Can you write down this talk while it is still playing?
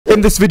In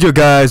this video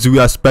guys, we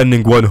are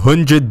spending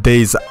 100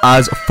 days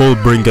as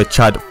FULLBRINGER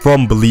Chad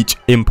from Bleach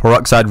in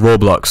Peroxide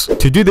Roblox.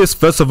 To do this,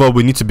 first of all,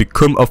 we need to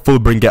become a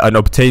FULLBRINGER and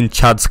obtain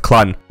Chad's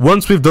clan.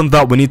 Once we've done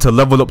that, we need to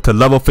level up to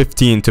level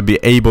 15 to be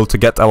able to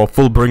get our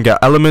FULLBRINGER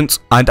elements.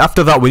 And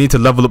after that, we need to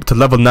level up to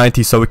level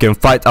 90 so we can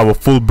fight our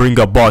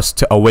FULLBRINGER boss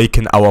to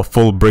awaken our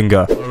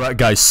FULLBRINGER. Alright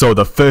guys, so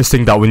the first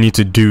thing that we need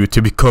to do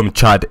to become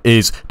Chad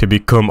is to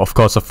become, of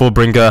course, a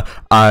FULLBRINGER.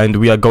 And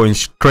we are going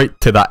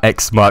straight to that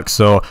X mark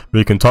so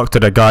we can talk to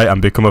the guy and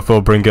become a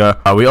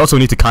FULLBRINGER. We also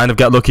need to kind of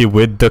get lucky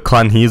with the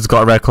clan. He's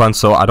got a rare clan,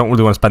 so I don't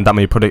really want to spend that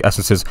many product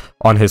essences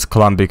on his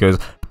clan because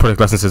product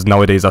essences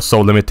nowadays are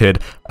so limited.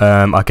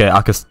 Okay,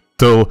 I can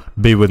still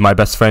be with my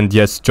best friend.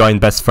 Yes, join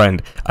best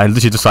friend, and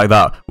literally just like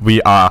that,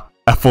 we are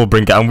a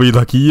FULLBRINGER, and we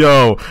look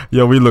yo,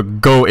 we look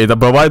goated.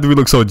 But why do we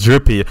look so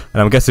drippy?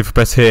 And I'm guessing if we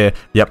press here,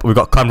 yep, we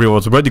got clan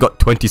rerolls. We've already got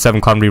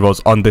 27 clan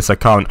rerolls on this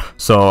account,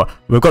 so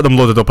we've got them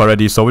loaded up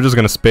already. So we're just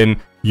gonna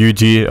spin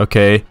UG.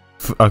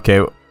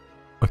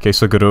 Okay,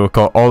 so good.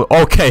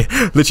 Okay,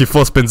 literally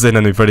 4 spins in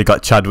and we've already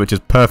got Chad, which is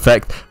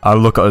perfect.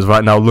 And look at us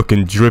right now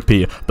looking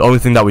drippy. The only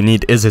thing that we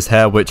need is his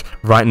hair, which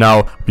right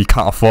now we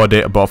can't afford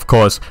it. But of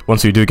course,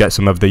 once we do get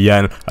some of the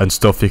yen and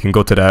stuff, we can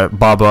go to the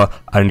barber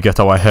and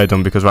get our hair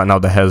done, because right now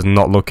the hair is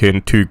not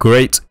looking too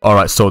great.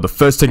 Alright, so the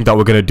first thing that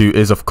we're going to do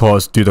is, of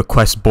course, do the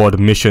quest board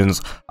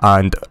missions.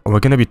 And we're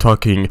going to be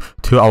talking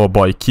to our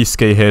boy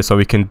Kisuke here so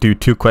we can do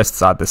 2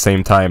 quests at the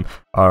same time.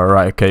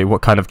 Alright, okay,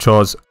 what kind of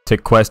chores?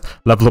 Take quest,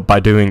 level up by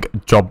doing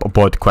job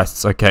board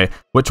quests. Okay,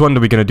 which one are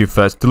we going to do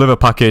first? Deliver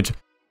package.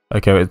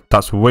 Okay,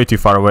 that's way too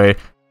far away.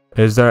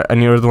 Is there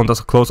any other one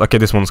that's close? Okay,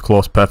 this one's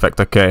close. Perfect.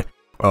 Okay.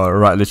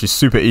 Alright, literally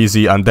super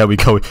easy, and there we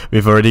go.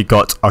 We've already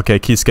got, okay,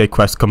 Kisuke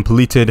quest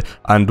completed.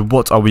 And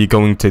what are we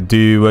going to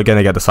do? We're going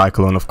to get the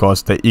Cyclone, of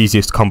course, the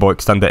easiest combo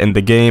extender in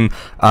the game.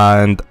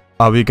 And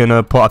are we going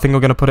to put, I think we're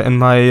going to put it in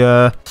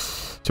my,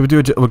 should we do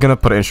it? We're going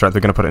to put it in strength.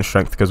 We're going to put it in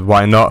strength because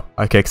why not?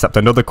 Okay, accept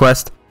another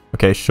quest.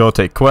 Okay, sure,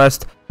 take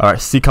quest. Alright,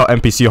 seek out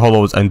NPC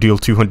hollows and deal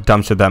 200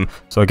 damage to them.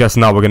 So I guess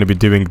now we're going to be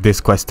doing this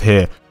quest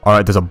here.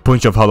 Alright, there's a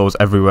bunch of hollows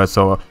everywhere.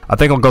 So I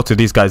think I'll go to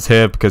these guys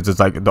here because there's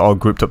like, they're all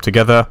grouped up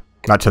together.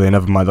 Actually,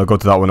 never mind. I'll go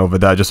to that one over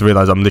there. I just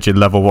realized I'm literally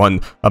level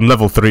 1. I'm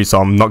level 3, so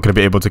I'm not going to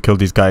be able to kill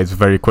these guys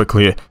very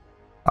quickly.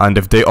 And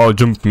if they all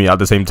jump me at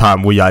the same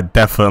time, we are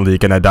definitely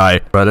gonna die.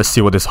 Right, let's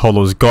see what this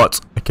hollow's got.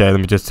 Okay, let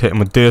me just hit him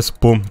with this.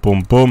 Boom,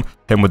 boom, boom.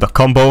 Hit him with the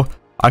combo.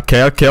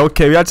 Okay.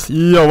 We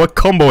actually, we're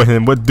comboing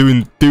him. We're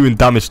doing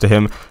damage to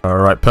him.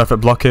 Alright,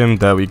 perfect. Block him.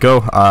 There we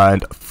go.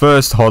 And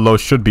first hollow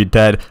should be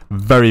dead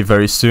very,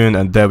 very soon.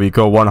 And there we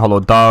go. 1 hollow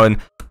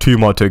down. 2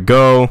 more to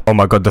go. Oh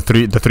my god, the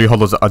three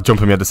hollows are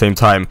jumping me at the same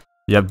time.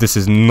 Yep, this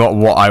is not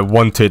what I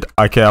wanted.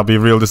 Okay, I'll be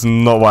real. This is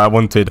not what I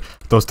wanted.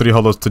 Those 3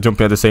 hollows to jump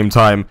me at the same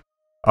time.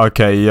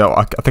 Okay, yo,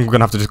 I think we're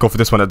gonna have to just go for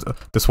this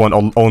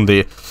one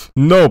only.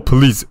 No,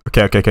 please.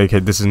 Okay.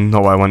 This is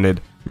not what I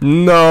wanted.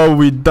 No,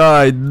 we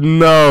died.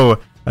 No.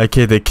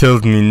 Okay, they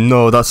killed me.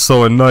 No, that's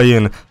so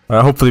annoying.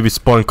 Alright, hopefully we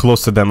spawn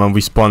close to them and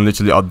we spawn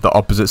literally on the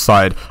opposite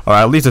side.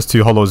 Alright, at least there's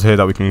 2 hollows here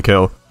that we can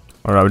kill.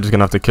 Alright, we're just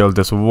gonna have to kill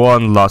this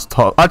one last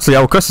hollow. Actually,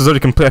 our quest is already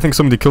complete. I think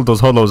somebody killed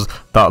those hollows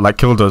that like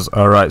killed us.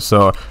 Alright,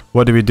 so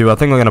what do we do? I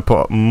think we're gonna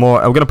put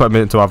more. We're gonna put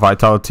them into our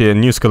vitality. A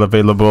new skill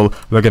available.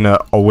 We're gonna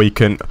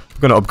awaken.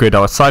 We're gonna upgrade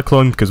our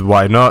Cyclone because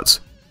why not?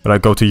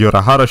 Alright, go to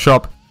Yorahara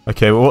shop.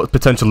 Okay, what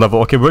potential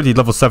level? Okay, we're already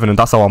level 7 and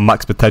that's our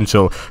max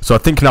potential. So I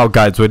think now,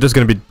 guys, we're just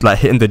going to be like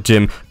hitting the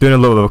gym, doing a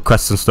little bit of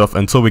quests and stuff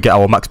until we get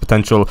our max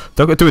potential.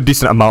 Don't do a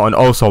decent amount and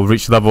also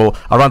reach level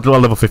around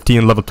level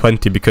 15, level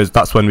 20, because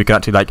that's when we can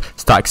actually like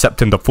start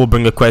accepting the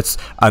FULLBRINGER quests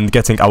and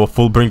getting our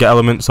FULLBRINGER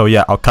element. So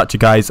yeah, I'll catch you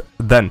guys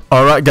then.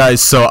 Alright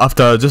guys, so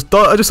after just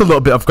a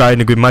little bit of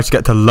grinding, we managed to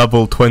get to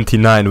level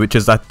 29, which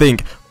is I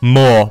think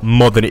more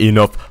than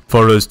enough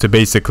for us to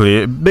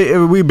basically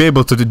we'll be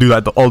able to do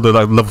like all the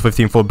like level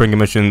 15 FULLBRINGER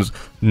missions,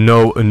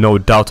 no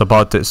doubt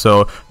about it.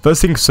 So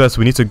first things first,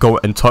 we need to go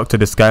and talk to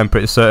this guy, I'm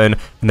pretty certain,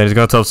 and then he's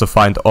gonna tell us to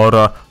find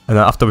Aura. And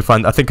then after we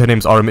find, I think her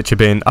name's Aura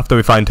Michibane, after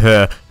we find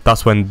her,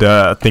 that's when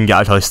the thing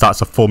actually starts,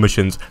 the full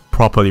missions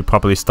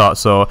properly start.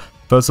 So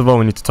first of all,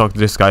 we need to talk to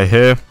this guy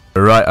here.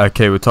 Right,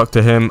 okay, we talk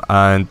to him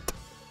and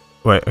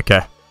wait,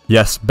 okay.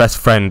 Yes, best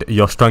friend,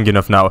 you're strong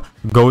enough now.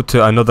 Go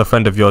to another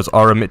friend of yours,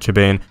 Aura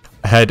Michibane.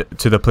 Head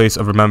to the place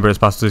of remembrance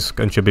past this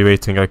and she'll be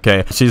waiting.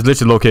 Okay, she's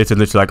literally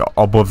located like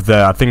above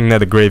there. I think near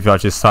the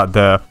graveyard. She's sat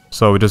there.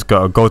 So we just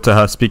gotta go to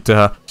her, speak to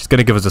her. She's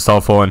gonna give us a cell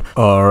phone.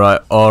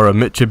 Alright, Aura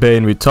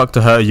Michibane, we talked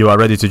to her. You are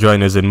ready to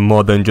join us in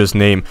more than just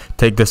name.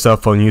 Take the cell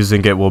phone.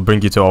 Using it will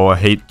bring you to our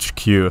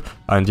HQ.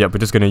 And yep, we're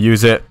just gonna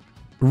use it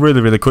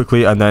really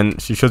quickly, and then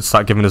she should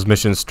start giving us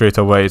missions straight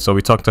away. So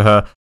we talk to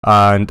her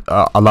and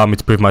allow me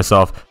to prove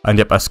myself, and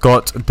yep,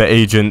 escort the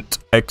agent,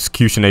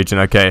 execution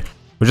agent. Okay,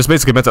 we're just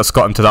basically meant to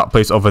escort him to that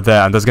place over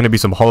there, and there's going to be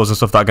some hollows and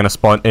stuff that are going to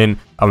spawn in,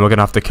 and we're going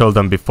to have to kill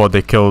them before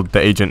they kill the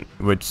agent,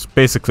 which is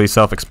basically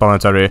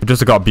self-explanatory. We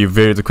just got to be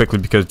very quickly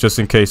because just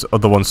in case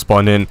other ones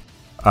spawn in,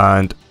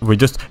 and we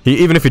just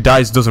even if he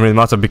dies, it doesn't really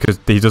matter because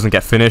he doesn't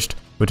get finished,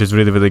 which is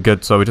really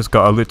good. So we just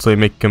got to literally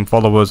make him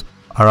follow us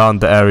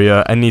around the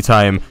area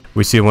anytime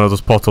we see one of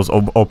those portals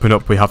open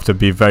up, we have to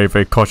be very,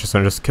 very cautious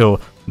and just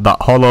kill that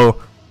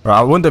hollow. Right,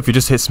 I wonder if he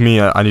just hits me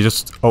and he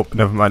just... Oh,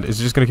 never mind. Is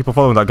he just going to keep on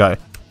following that guy?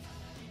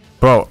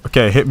 Bro,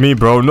 okay, hit me,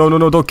 bro. No,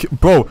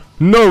 don't... Bro,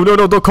 no,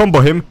 don't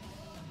combo him.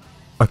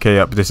 Okay,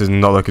 yep, this is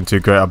not looking too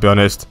great, I'll be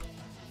honest.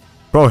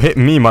 Bro, hit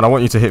me, man. I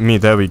want you to hit me.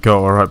 There we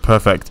go. Alright,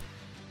 perfect.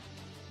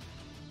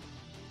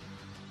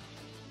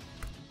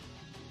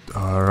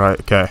 Alright,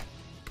 okay.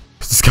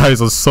 This guy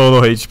is on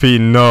solo HP.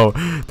 No,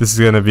 this is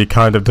going to be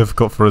kind of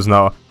difficult for us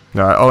now.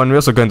 Alright, oh, and we're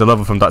also going to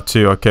level from that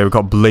too. Okay, we've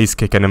got Blaze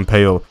Kick and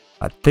Impale.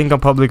 I think I'm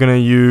probably going to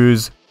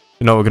use...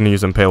 You know, we're going to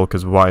use Impale,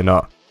 because why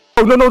not?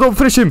 Oh, no, don't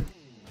finish him!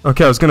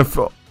 Okay, I was going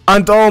to...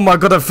 And oh my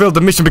god, I failed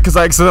the mission because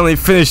I accidentally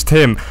finished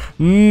him.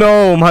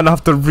 No, man, I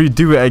have to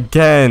redo it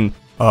again.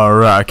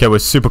 Alright, okay, we're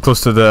super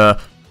close to the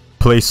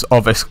place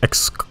of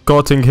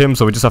escorting him,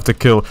 so we just have to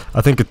kill,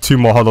 I think, 2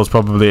 more hollows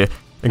probably,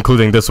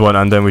 including this one,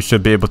 and then we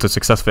should be able to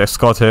successfully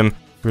escort him.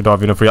 We don't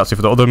have enough reactive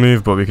for the other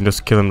move, but we can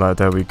just kill him. Like,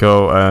 there we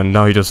go, and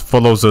now he just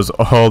follows us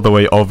all the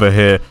way over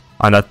here,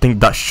 and I think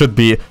that should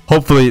be,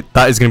 hopefully,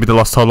 that is going to be the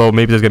last hollow.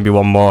 Maybe there's going to be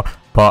one more,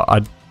 but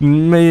I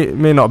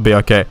may not be.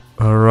 Okay.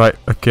 Alright,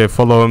 okay,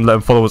 follow him, let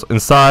him follow us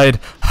inside,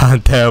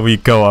 and there we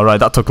go. Alright,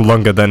 that took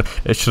longer than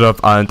it should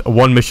have, and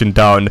 1 mission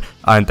down,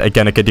 and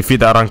again, okay, defeat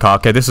that Ranka.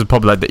 Okay, this is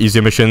probably like the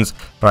easier missions.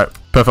 Right,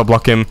 perfect,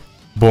 block him,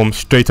 boom,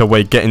 straight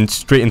away, getting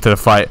straight into the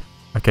fight.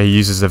 Okay, he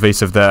uses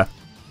evasive there.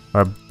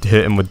 Alright,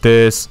 hit him with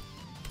this,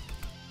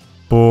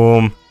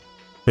 boom,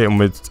 hit him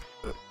with,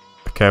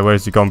 okay,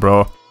 where's he gone,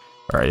 bro?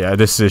 Alright, yeah,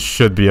 this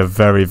should be a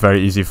very,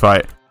 very easy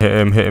fight. Hit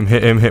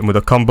him with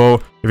a combo.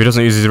 If he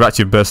doesn't use his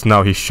reactive burst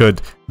now, he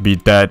should be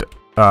dead.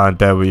 And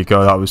there we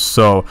go. That was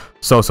so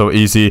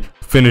easy.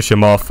 Finish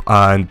him off,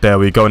 and there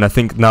we go. And I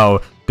think now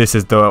this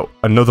is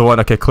another one.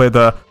 Okay, clear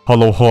the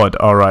hollow horde.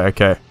 Alright,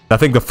 okay. I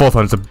think the 4th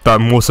one is the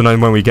most annoying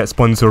when we get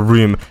spawned into a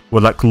room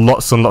with like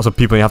lots and lots of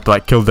people and you have to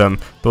like kill them.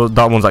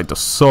 That one's like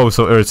just so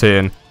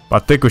irritating.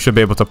 But I think we should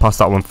be able to pass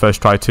that one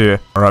first try too.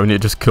 Alright, we need to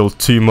just kill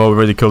 2 more. We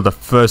already killed the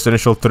first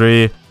initial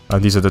 3.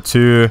 And these are the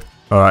 2.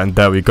 Alright, and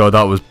there we go.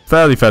 That was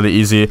fairly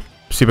easy.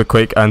 Super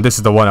quick. And this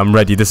is the one I'm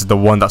ready. This is the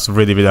one that's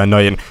really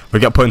annoying. We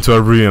get put into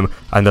a room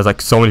and there's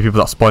like so many people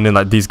that spawn in,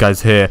 like these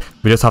guys here.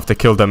 We just have to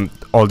kill them,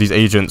 all these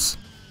agents.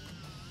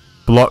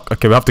 Block.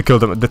 Okay, we have to kill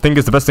them. The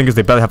best thing is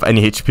they barely have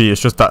any HP. It's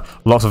just that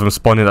lots of them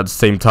spawn in at the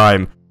same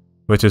time,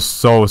 which is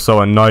so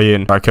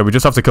annoying. Okay, we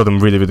just have to kill them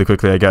really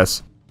quickly, I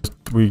guess.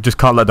 We just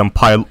can't let them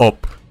pile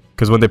up,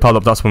 because when they pile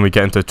up, that's when we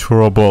get into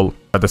trouble.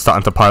 They're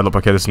starting to pile up.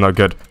 Okay, this is not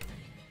good.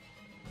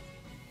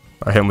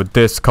 I hit him with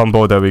this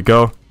combo. There we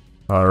go.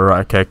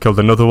 Alright, okay, killed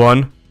another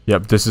one.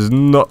 Yep, this is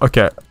not...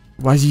 Okay,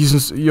 why is he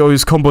using... Yo,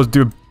 his combos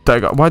do...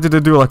 Why did they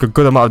do like a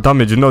good amount of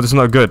damage? You know, this is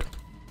not good.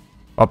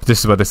 Oh, this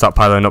is where they start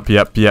piling up.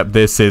 Yep,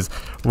 this is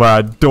where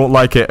I don't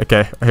like it.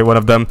 Okay, I hit one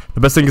of them.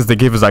 The best thing is they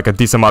give us like a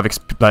decent amount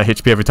of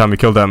HP every time we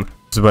kill them.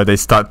 This is where they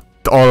start...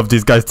 All of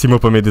these guys team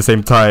up on me at the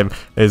same time.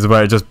 Is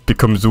where it just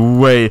becomes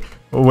way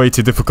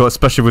too difficult,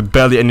 especially with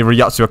barely any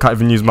Ryatsu. I can't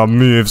even use my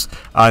moves,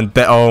 and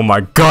oh my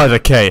god.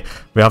 Okay,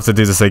 we have to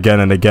do this again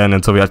and again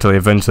until we actually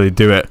eventually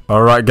do it.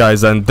 Alright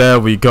guys, and there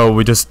we go.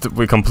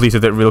 We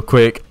completed it real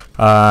quick,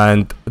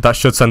 and that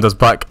should send us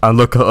back. And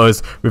look at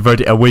us, we've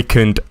already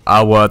awakened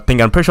our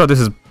thing. I'm pretty sure this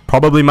is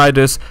probably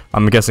Midas,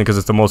 I'm guessing, because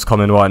it's the most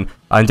common one.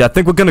 And yeah, I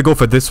think we're gonna go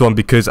for this one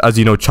because, as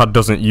you know, Chad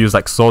doesn't use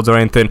like swords or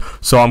anything.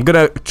 So I'm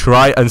gonna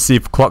try and see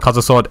if Clock has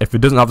a sword. If he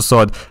doesn't have a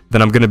sword,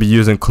 then I'm gonna be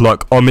using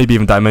Clock, or maybe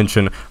even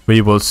Dimension.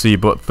 We will see.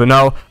 But for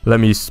now, let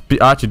me speak.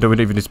 Actually, we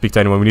don't even need to speak to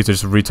anyone. We need to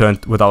just return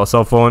with our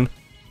cell phone.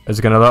 Is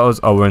it gonna let us?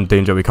 Oh, we're in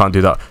danger. We can't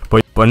do that.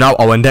 But now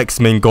our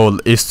next main goal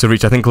is to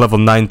reach, I think, level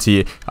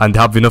 90 and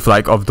have enough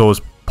like of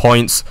those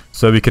points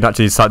so we can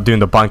actually start doing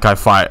the Bankai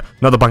fight.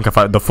 Not the Bankai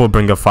fight, the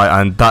FULLBRINGER fight.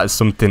 And that is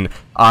something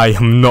I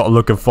am not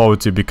looking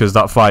forward to, because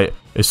that fight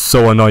is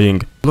so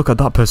annoying. Look at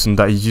that person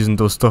that is using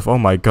those stuff. Oh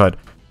my god.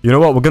 You know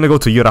what? We're gonna go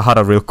to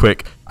Yurahara real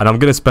quick, and I'm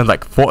gonna spend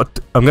like I'm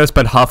gonna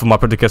spend half of my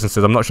predicate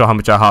essences. I'm not sure how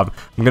much I have.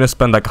 I'm gonna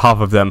spend like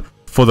half of them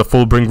for the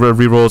FULLBRINGER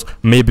rerolls.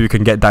 Maybe we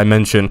can get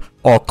Dimension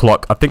or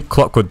Clock. I think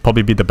Clock would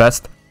probably be the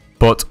best,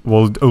 but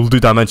we'll do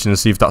Dimension and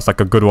see if that's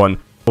like a good one.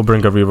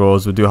 FULLBRINGER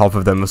rerolls. We'll do half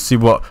of them. Let's see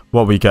what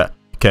we get.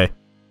 Okay,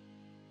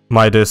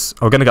 Midas.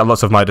 We're gonna get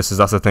lots of Midases,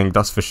 that's the thing,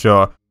 that's for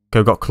sure. Okay,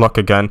 we've got Clock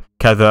again.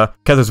 Kether.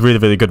 Kether's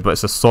really good, but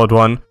it's a sword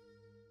one.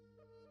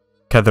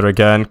 Kether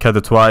again.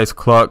 Kether twice.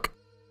 Clock.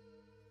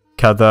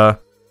 Kether.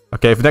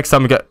 Okay, if next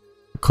time we get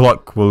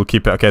Clock, we'll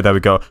keep it. Okay, there we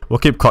go. We'll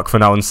keep Clock for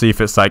now and see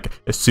if it's like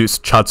it suits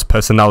Chad's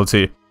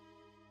personality.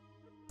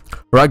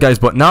 Right guys,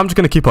 but now I'm just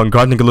gonna keep on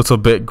grinding a little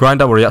bit,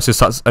 grind our Ryatsu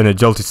stats and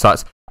agility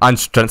stats and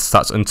strength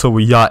stats until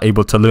we are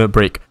able to limit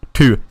break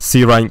to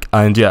C rank.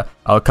 And yeah,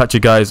 I'll catch you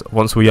guys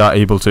once we are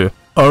able to.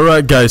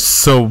 Alright guys,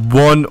 so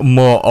one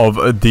more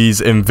of these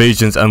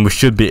invasions and we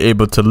should be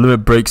able to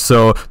limit break.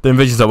 So the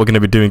invasions that we're going to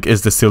be doing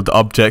is the sealed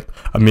object.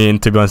 I mean,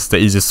 to be honest, it's the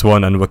easiest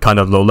one and we're kind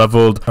of low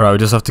leveled. Alright, we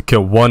just have to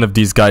kill one of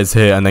these guys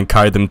here and then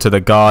carry them to the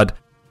guard.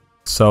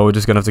 So we're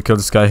just going to have to kill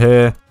this guy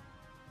here.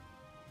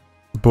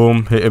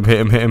 Boom, hit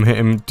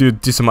him. Do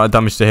decent amount of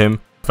damage to him. In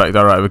fact,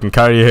 alright, we can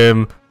carry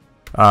him.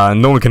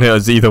 No one can hit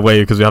us either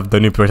way because we have the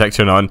new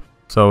protection on.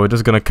 So we're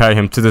just going to carry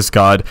him to this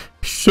guard.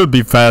 Should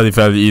be fairly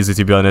easy,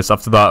 to be honest.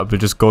 After that, we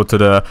just go to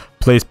the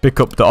place,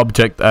 pick up the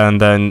object, and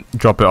then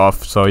drop it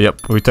off. So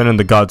yep, we turn in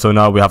the guard. So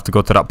now we have to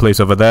go to that place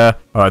over there.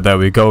 Alright, there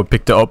we go.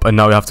 Picked it up, and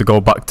now we have to go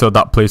back to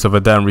that place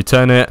over there and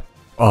return it.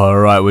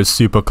 Alright, we're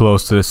super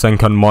close to the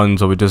Senkan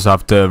so we just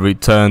have to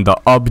return the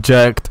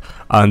object.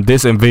 And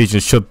this invasion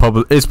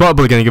it's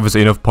probably going to give us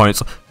enough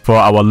points for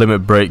our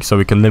limit break, so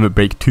we can limit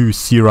break to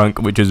C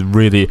rank, which is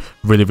really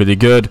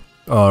good.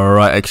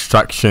 Alright,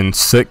 extraction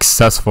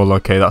successful.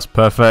 Okay, that's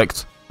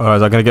perfect. Alright,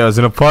 is that going to get us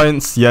enough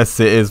points? Yes,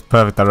 it is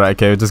perfect. Alright,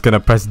 okay, we're just going to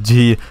press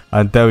G,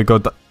 and there we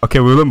go. Okay,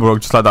 we limit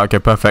broke just like that. Okay,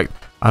 perfect.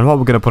 And what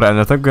we're going to put it in?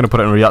 I think we're going to put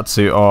it in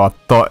Ryatsu. Oh, I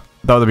thought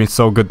that would have been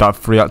so good that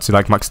Ryatsu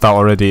like maxed out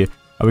already.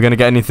 Are we going to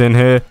get anything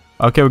here?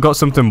 Okay, we got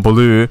something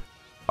blue.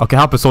 Okay,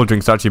 half a soul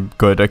drink is actually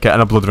good. Okay,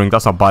 and a blood ring,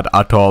 that's not bad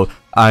at all.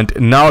 And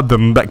now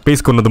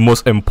basically one of the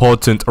most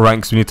important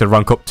ranks we need to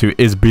rank up to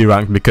is B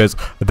rank, because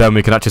then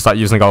we can actually start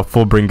using our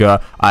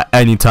FULLBRINGER at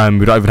any time.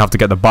 We don't even have to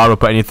get the bar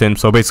up or anything,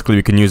 so basically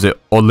we can use it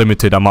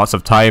unlimited amounts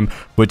of time,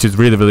 which is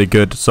really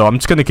good. So I'm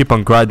just going to keep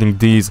on grinding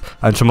these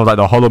and some of like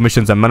the hollow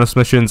missions and menace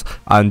missions,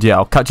 and yeah,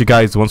 I'll catch you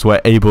guys once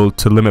we're able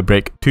to limit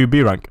break to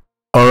B rank.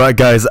 Alright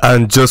guys,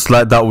 and just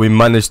like that we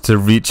managed to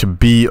reach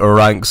B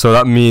rank. So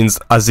that means,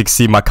 as you can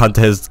see, my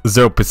counter has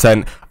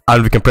 0%,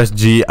 and we can press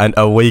G and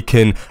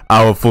awaken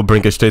our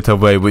FULLBRINGER straight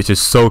away, which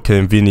is so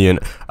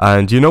convenient.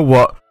 And you know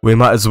what, we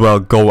might as well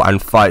go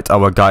and fight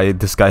our guy,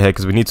 this guy here,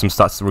 because we need some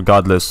stats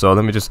regardless. So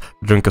let me just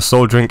drink a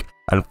soul drink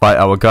and fight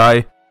our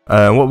guy.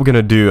 What we're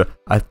gonna do,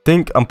 I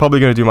think I'm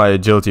probably gonna do my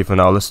agility for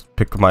now. Let's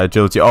pick my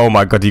agility. Oh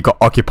my god, he got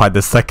occupied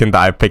the second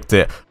that I picked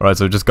it. Alright,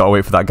 so we just gotta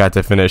wait for that guy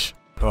to finish.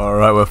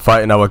 Alright, we're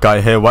fighting our guy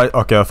here. Why?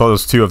 Okay, I thought there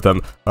was two of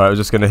them. Alright, we're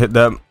just gonna hit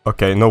them.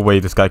 Okay, no way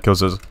this guy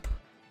kills us.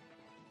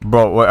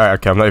 Bro, wait,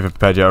 okay, I'm not even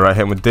prepared yet. Alright,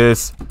 hit him with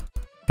this.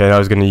 Okay, now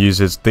he's gonna use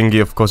his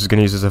thingy. Of course, he's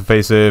gonna use his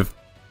evasive.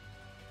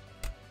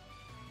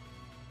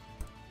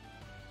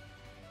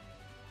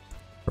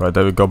 Right,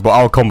 there we go. But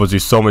our combos do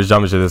so much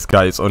damage to this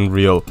guy. It's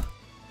unreal.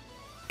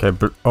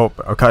 Okay, oh,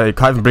 okay, he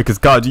can't even break his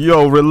guard.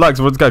 Yo, relax.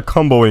 What's this guy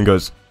comboing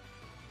us?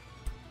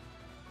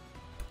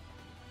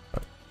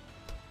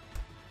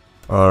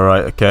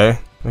 Alright, okay.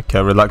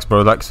 Okay, relax, bro,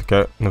 relax.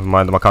 Okay, never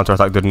mind. My counter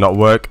attack did not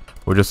work.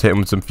 We'll just hit him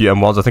with some few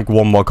M1s. I think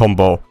one more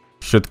combo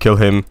should kill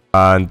him.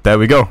 And there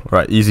we go.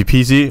 Right, easy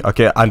peasy.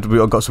 Okay, and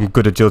we got some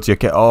good agility.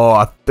 Okay,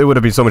 oh, it would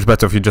have been so much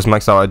better if you just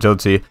maxed out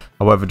agility.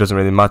 However, it doesn't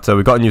really matter.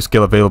 We got a new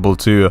skill available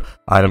too.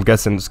 And I'm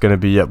guessing it's going to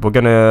be, yeah, we're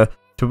going to,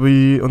 should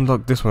we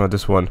unlock this one or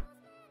this one?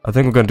 I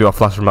think we're going to do a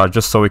flash reminder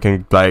just so we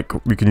can,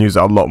 like, we can use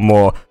it a lot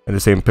more in the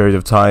same period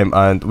of time.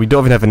 And we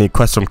don't even have any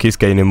quests from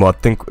Kisuke anymore. I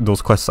think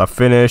those quests are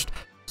finished.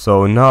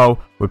 So now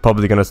we're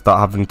probably going to start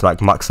having to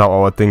like max out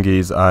our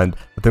thingies, and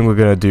I think we're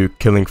going to do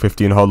killing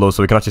 15 hollows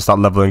so we can actually start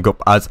leveling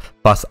up as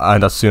fast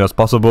and as soon as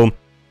possible.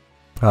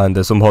 And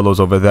there's some hollows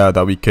over there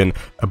that we can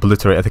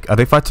obliterate. I think, are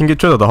they fighting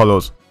each other, the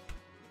hollows?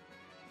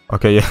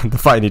 Okay, yeah, they're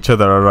fighting each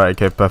other. Alright,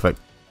 okay, perfect.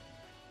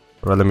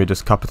 Alright, let me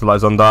just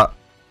capitalize on that.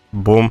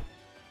 Boom.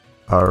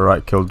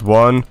 Alright, killed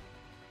one.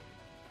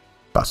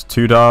 That's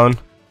 2 down.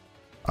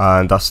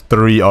 And that's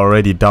 3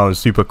 already down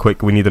super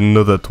quick. We need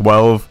another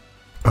 12.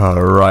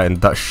 Alright,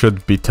 and that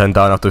should be 10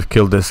 down after we've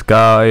killed this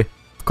guy.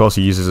 Of course,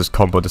 he uses his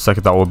combo the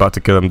second that we're about to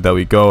kill him. There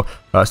we go.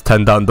 That's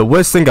 10 down. The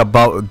worst thing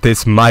about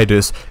this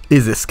Midas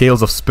is it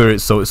scales of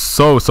spirit, so it's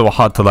so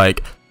hard to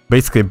like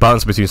basically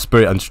balance between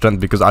spirit and strength,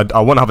 because I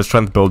want to have a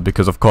strength build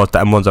because of course the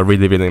M1s are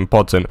really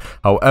important.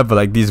 However,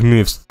 like these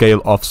moves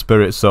scale off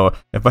spirit, so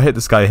if I hit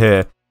this guy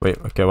here, wait,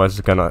 okay, why is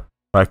it gonna,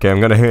 okay,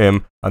 I'm gonna hit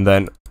him, and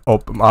then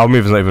our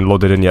move is not even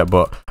loaded in yet,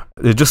 but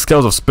it just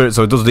scales of spirit,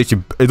 so it does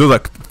literally, it does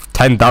like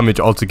 10 damage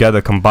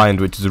altogether combined,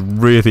 which is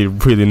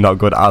really not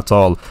good at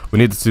all. We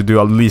need to do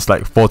at least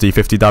like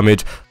 40-50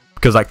 damage,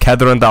 because like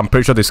Kether and that, I'm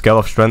pretty sure they scale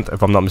off strength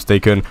if I'm not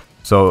mistaken.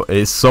 So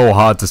it's so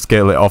hard to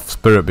scale it off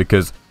spirit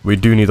because we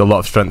do need a lot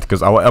of strength,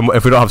 because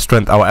if we don't have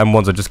strength, our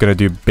M1s are just going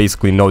to do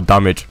basically no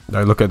damage.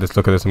 Like, look at this,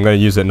 I'm going to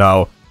use it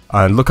now.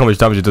 And look how much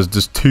damage it does,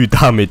 just 2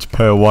 damage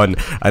per one,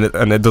 and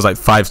it does like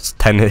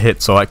 5-10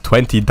 hits, so like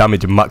 20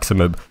 damage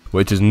maximum,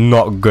 which is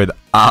not good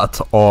at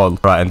all.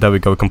 Right, and there we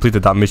go, we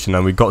completed that mission,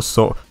 and we got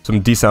some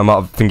decent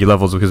amount of thingy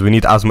levels, because we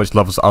need as much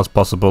levels as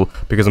possible,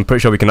 because I'm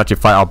pretty sure we can actually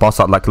fight our boss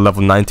at like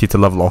level 90 to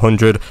level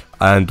 100,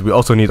 and we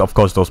also need, of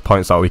course, those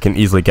points that we can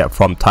easily get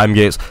from time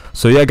gates.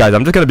 So yeah guys,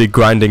 I'm just going to be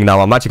grinding now.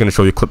 I'm actually going to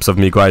show you clips of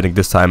me grinding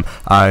this time,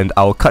 and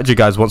I'll catch you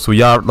guys once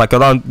we are like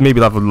around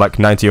maybe level like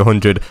 90 or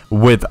 100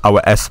 with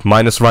our S-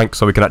 rank,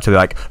 so we can actually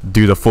like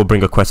do the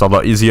FULLBRINGER quest a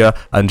lot easier.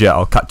 And yeah,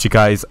 I'll catch you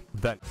guys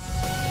then.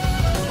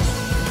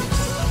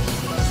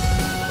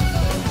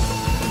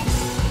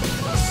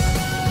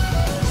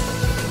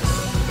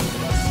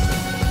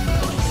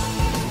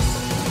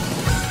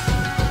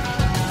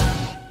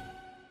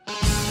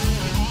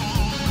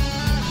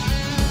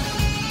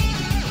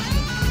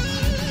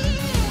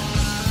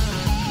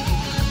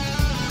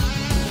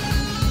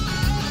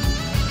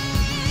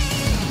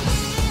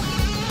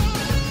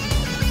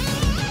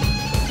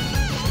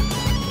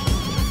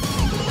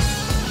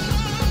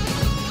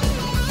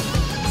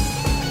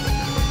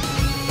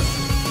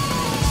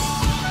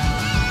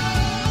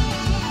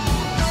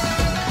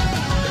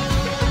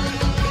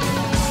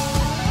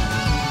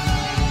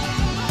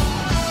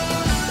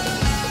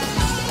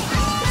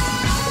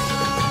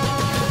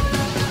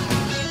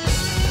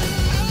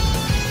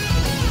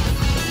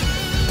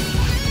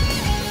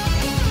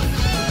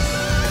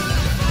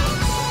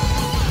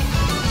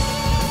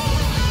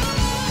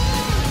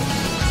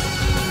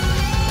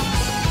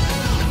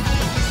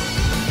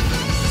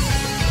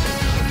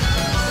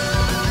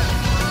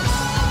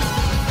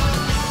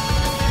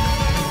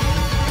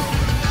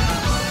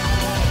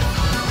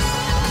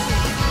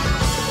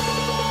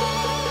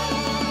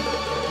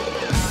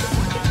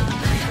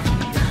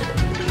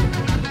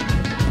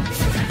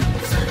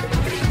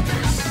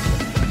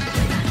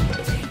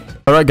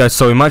 Alright guys,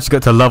 so we managed to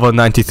get to level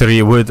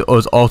 93 with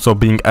us also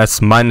being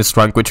S-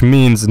 rank, which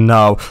means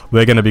now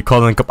we're going to be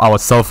calling up our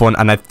cell phone,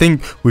 and I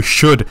think we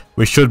should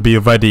be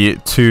ready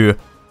to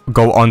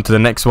go on to the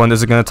next one.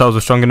 Is it going to tell us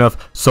we're strong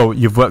enough? So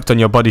you've worked on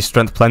your body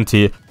strength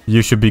plenty.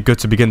 You should be good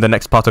to begin the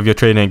next part of your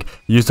training.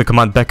 Use the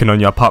command beckon on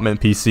your apartment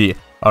PC.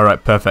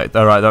 Alright, perfect.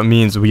 Alright, that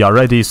means we are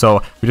ready.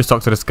 So we just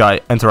talk to this guy,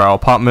 enter our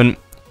apartment.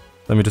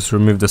 Let me just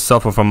remove the cell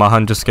phone from my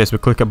hand just in case we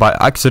click it by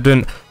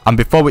accident. And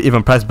before we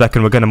even press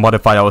beckon, we're going to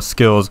modify our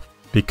skills,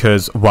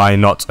 because why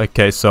not?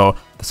 Okay, so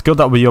the skill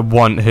that we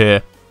want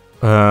here,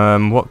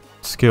 what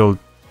skill?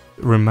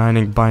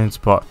 Remaining bind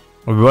spot.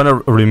 We want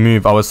to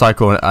remove our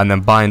cycle and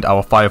then bind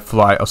our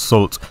firefly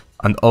assault,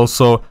 and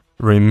also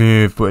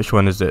remove, which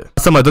one is it?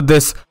 Last time I did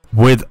this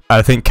with,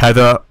 I think,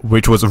 Heather,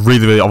 which was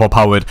really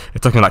overpowered.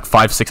 It took me like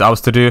 5-6 hours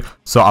to do,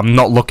 so I'm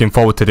not looking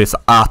forward to this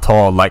at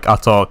all, like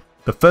at all.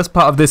 The first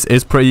part of this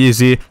is pretty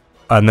easy,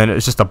 and then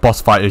it's just the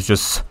boss fight is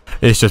just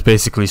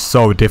basically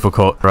so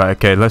difficult. Right,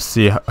 okay, let's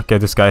see. Okay,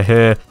 this guy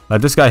here,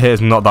 like this guy here is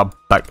not that,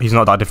 like, he's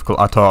not that difficult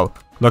at all.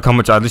 Look how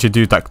much I literally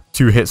do, like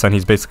 2 hits and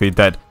he's basically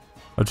dead.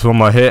 Just one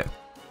more hit,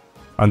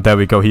 and there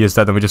we go, he is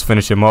dead, and we just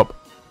finish him up.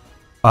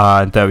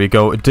 And there we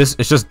go. It's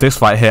just this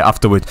fight here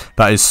afterwards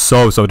that is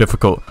so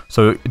difficult.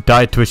 So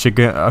die to a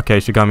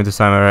Shigami this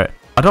time. Alright,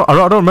 I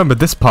don't remember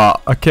this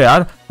part.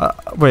 Okay,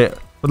 wait.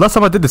 The last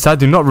time I did this, I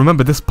do not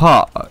remember this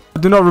part. I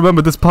do not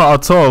remember this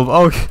part at all.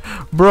 Okay,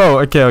 bro.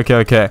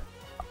 Okay.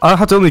 I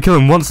had to only kill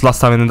him once last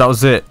time, and then that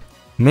was it.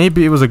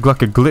 Maybe it was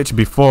like a glitch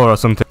before or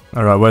something.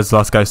 Alright, where's the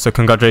last guy? So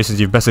congratulations,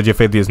 you've bested your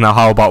failures. Now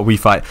how about we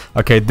fight?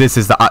 Okay, this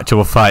is the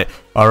actual fight.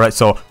 Alright,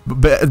 so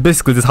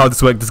basically this is how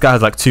this works. This guy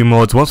has like 2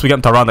 modes. Once we get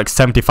him to around like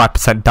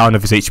 75% down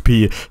of his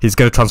HP, he's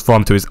going to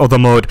transform to his other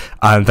mode,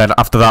 and then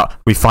after that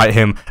we fight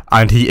him,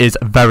 and he is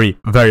very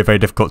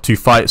difficult to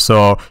fight,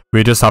 so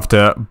we just have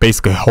to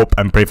basically hope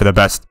and pray for the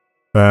best.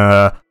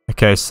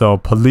 Okay, so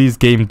police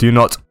game, do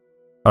not...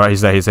 Alright,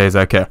 he's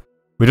there, okay.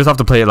 We just have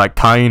to play it like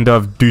kind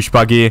of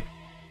douchebaggy.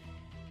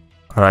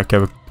 Alright,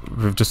 okay,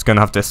 we're just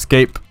gonna have to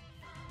escape.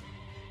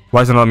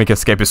 Why is it not making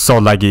escape? It's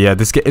so laggy. Yeah,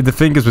 the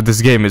thing is with this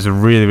game is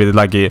really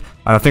laggy, and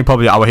I think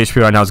probably our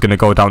HP right now is gonna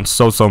go down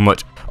so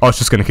much, or it's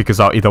just gonna kick us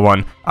out, either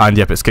one. And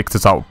yep, it's kicked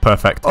us out.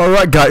 Perfect.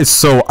 Alright guys,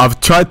 so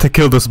I've tried to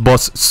kill this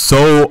boss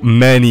so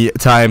many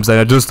times, and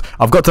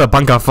I've got to the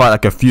bunker fight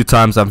like a few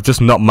times. I've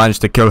just not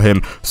managed to kill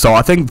him. So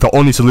I think the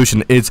only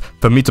solution is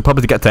for me to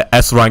probably get to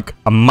S rank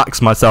and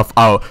max myself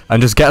out and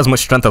just get as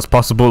much strength as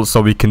possible so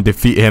we can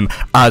defeat him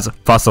as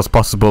fast as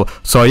possible.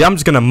 So yeah, I'm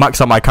just gonna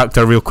max out my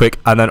character real quick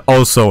and then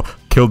also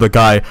kill the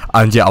guy,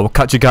 and yeah, I will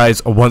catch you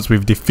guys once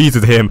we've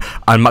defeated him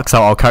and max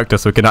out our character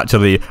so we can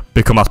actually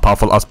become as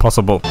powerful as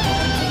possible.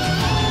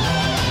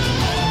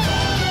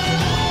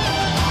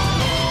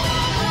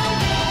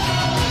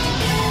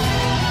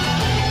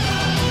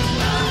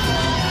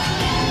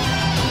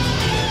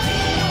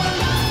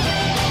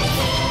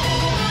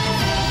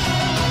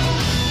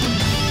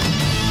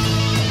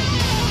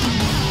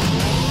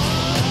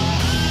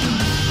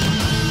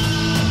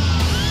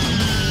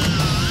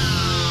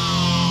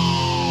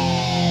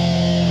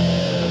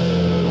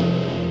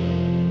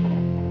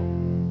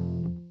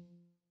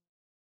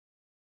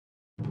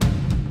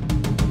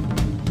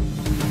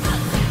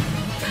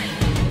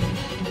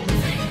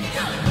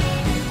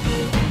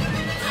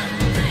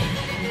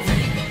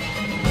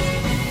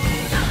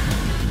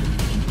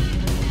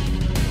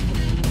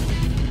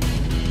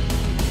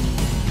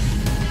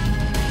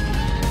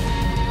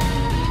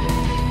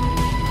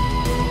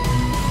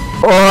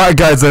 Alright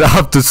guys, and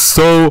after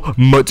so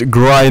much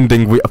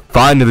grinding, we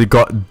finally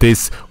got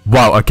this.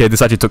 Wow, okay,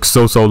 this actually took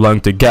so long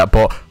to get,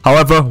 but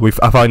however,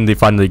 I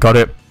finally got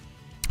it.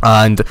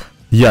 And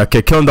yeah,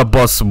 okay, killing the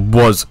boss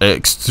was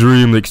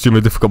extremely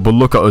difficult, but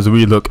look at us,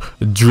 we look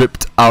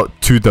dripped out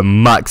to the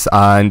max.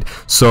 And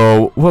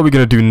so what we're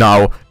gonna do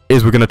now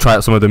is we're gonna try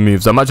out some of the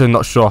moves. I'm actually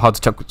not sure how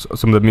to check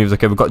some of the moves.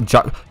 Okay, we've got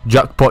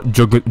jackpot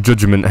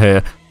judgment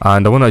here,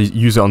 and I want to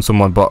use it on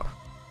someone, but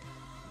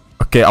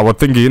okay, I was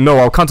thinking, no,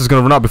 our counter's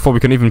gonna run out before we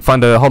can even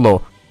find a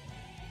hollow.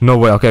 No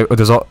way. Okay,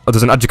 there's an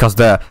Agicast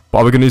there, but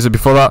are we gonna use it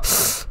before that?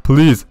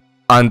 Please.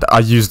 And I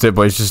used it,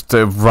 but it's just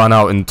ran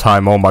out in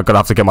time. Oh my god, I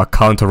have to get my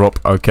counter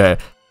up. Okay,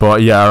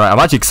 but yeah, alright, I'm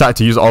actually excited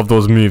to use all of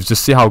those moves,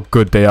 just see how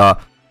good they are.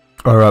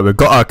 Alright, we've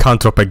got our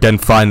counter up again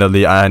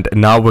finally, and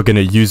now we're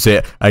gonna use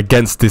it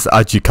against this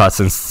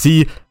Agicast and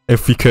see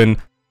if we can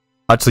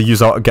actually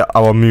get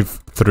our move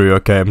through.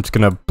 Okay, I'm just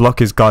gonna block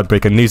his guard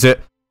break and use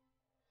it.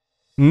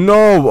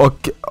 No,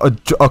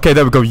 okay,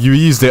 there we go. You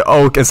used it.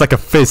 Oh, it's like a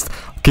fist.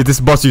 Okay,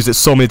 this boss used it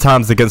so many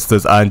times against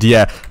us, and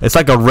yeah, it's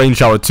like a rain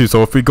shower too.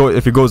 So if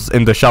it goes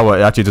in the shower,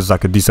 it actually does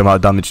like a decent amount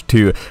of damage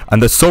too.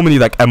 And there's so many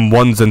like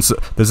M1s, and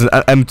there's an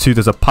M2.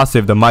 There's a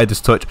passive, the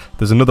Midas Touch.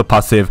 There's another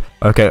passive.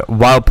 Okay,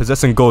 while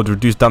possessing gold,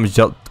 reduce damage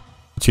dealt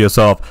to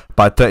yourself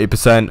by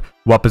 30%.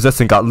 While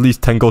possessing at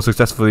least 10 gold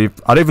successfully.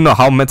 I don't even know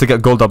how I'm meant to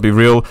get gold. I'll be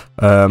real.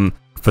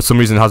 For some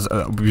reason,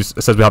 it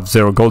says we have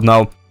 0 gold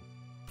now.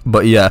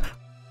 But yeah.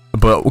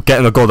 But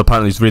getting the gold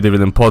apparently is really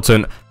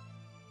important.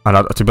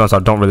 And to be honest, I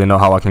don't really know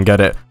how I can get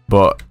it.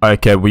 But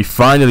okay, we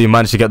finally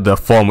managed to get the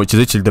form, which is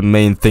literally the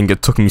main thing.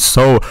 It took me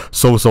so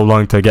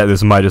long to get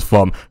this Midas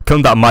form.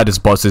 Killing that Midas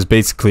boss is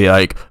basically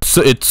like,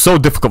 it's so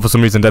difficult for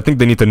some reason. I think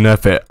they need to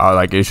nerf it.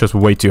 Like, it's just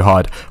way too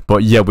hard.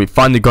 But yeah, we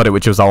finally got it,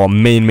 which was our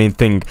main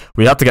thing.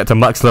 We had to get to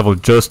max level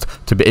just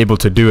to be able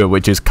to do it,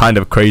 which is kind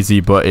of crazy,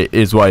 but it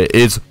is what it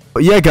is.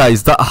 But yeah,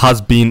 guys, that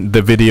has been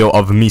the video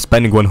of me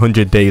spending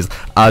 100 days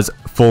as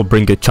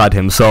FULLBRINGER Chad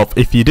himself.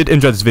 If you did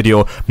enjoy this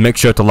video, make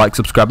sure to like,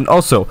 subscribe, and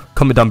also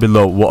comment down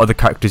below what other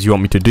characters you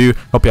want me to do.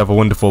 Hope you have a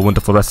wonderful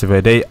rest of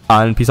your day,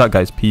 and peace out,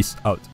 guys. Peace out.